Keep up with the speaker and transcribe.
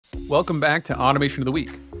Welcome back to Automation of the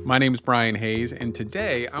Week. My name is Brian Hayes, and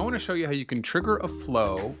today I want to show you how you can trigger a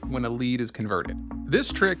flow when a lead is converted.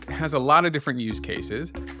 This trick has a lot of different use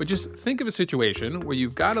cases, but just think of a situation where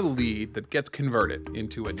you've got a lead that gets converted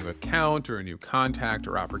into a new account or a new contact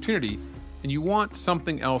or opportunity, and you want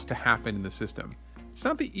something else to happen in the system. It's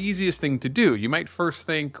not the easiest thing to do. You might first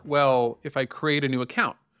think, well, if I create a new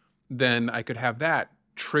account, then I could have that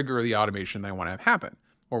trigger the automation that I want to have happen,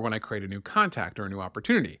 or when I create a new contact or a new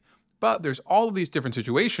opportunity. But there's all of these different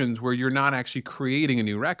situations where you're not actually creating a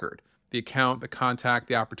new record. The account, the contact,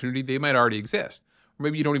 the opportunity, they might already exist. Or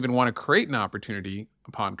maybe you don't even want to create an opportunity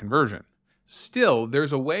upon conversion. Still,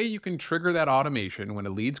 there's a way you can trigger that automation when a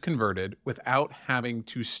lead's converted without having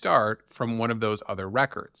to start from one of those other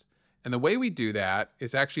records. And the way we do that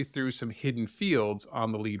is actually through some hidden fields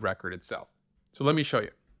on the lead record itself. So let me show you.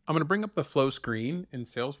 I'm going to bring up the flow screen in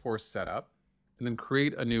Salesforce Setup and then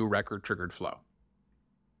create a new record triggered flow.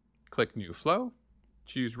 Click New Flow,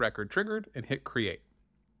 choose Record Triggered, and hit Create.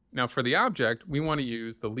 Now for the object, we want to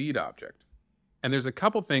use the lead object. And there's a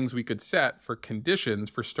couple things we could set for conditions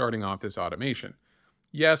for starting off this automation.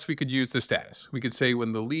 Yes, we could use the status. We could say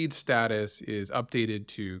when the lead status is updated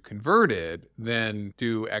to converted, then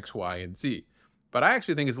do X, Y, and Z. But I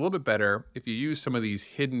actually think it's a little bit better if you use some of these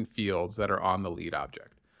hidden fields that are on the lead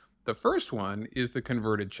object. The first one is the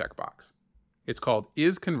converted checkbox. It's called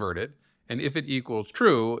is converted. And if it equals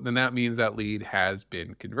true, then that means that lead has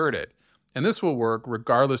been converted. And this will work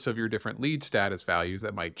regardless of your different lead status values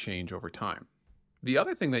that might change over time. The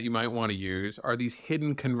other thing that you might want to use are these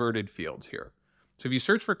hidden converted fields here. So if you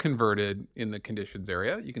search for converted in the conditions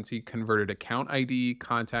area, you can see converted account ID,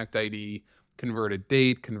 contact ID, converted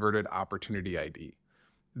date, converted opportunity ID.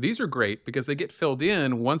 These are great because they get filled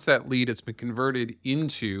in once that lead has been converted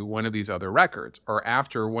into one of these other records or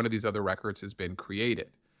after one of these other records has been created.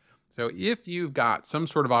 So if you've got some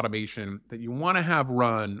sort of automation that you want to have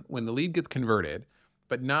run when the lead gets converted,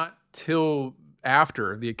 but not till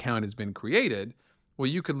after the account has been created, well,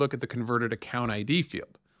 you could look at the converted account ID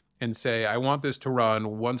field and say, I want this to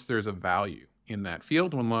run once there's a value in that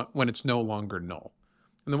field when it's no longer null.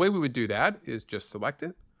 And the way we would do that is just select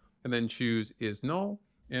it and then choose is null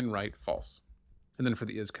and write false. And then for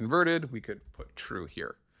the is converted, we could put true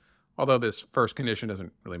here. Although this first condition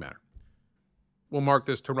doesn't really matter. We'll mark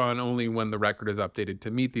this to run only when the record is updated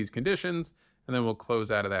to meet these conditions, and then we'll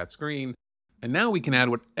close out of that screen. And now we can add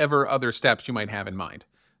whatever other steps you might have in mind.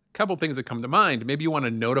 A couple things that come to mind, maybe you want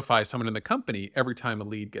to notify someone in the company every time a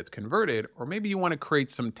lead gets converted, or maybe you want to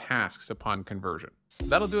create some tasks upon conversion.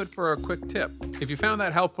 That'll do it for a quick tip. If you found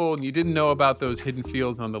that helpful and you didn't know about those hidden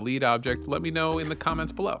fields on the lead object, let me know in the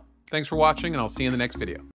comments below. Thanks for watching, and I'll see you in the next video.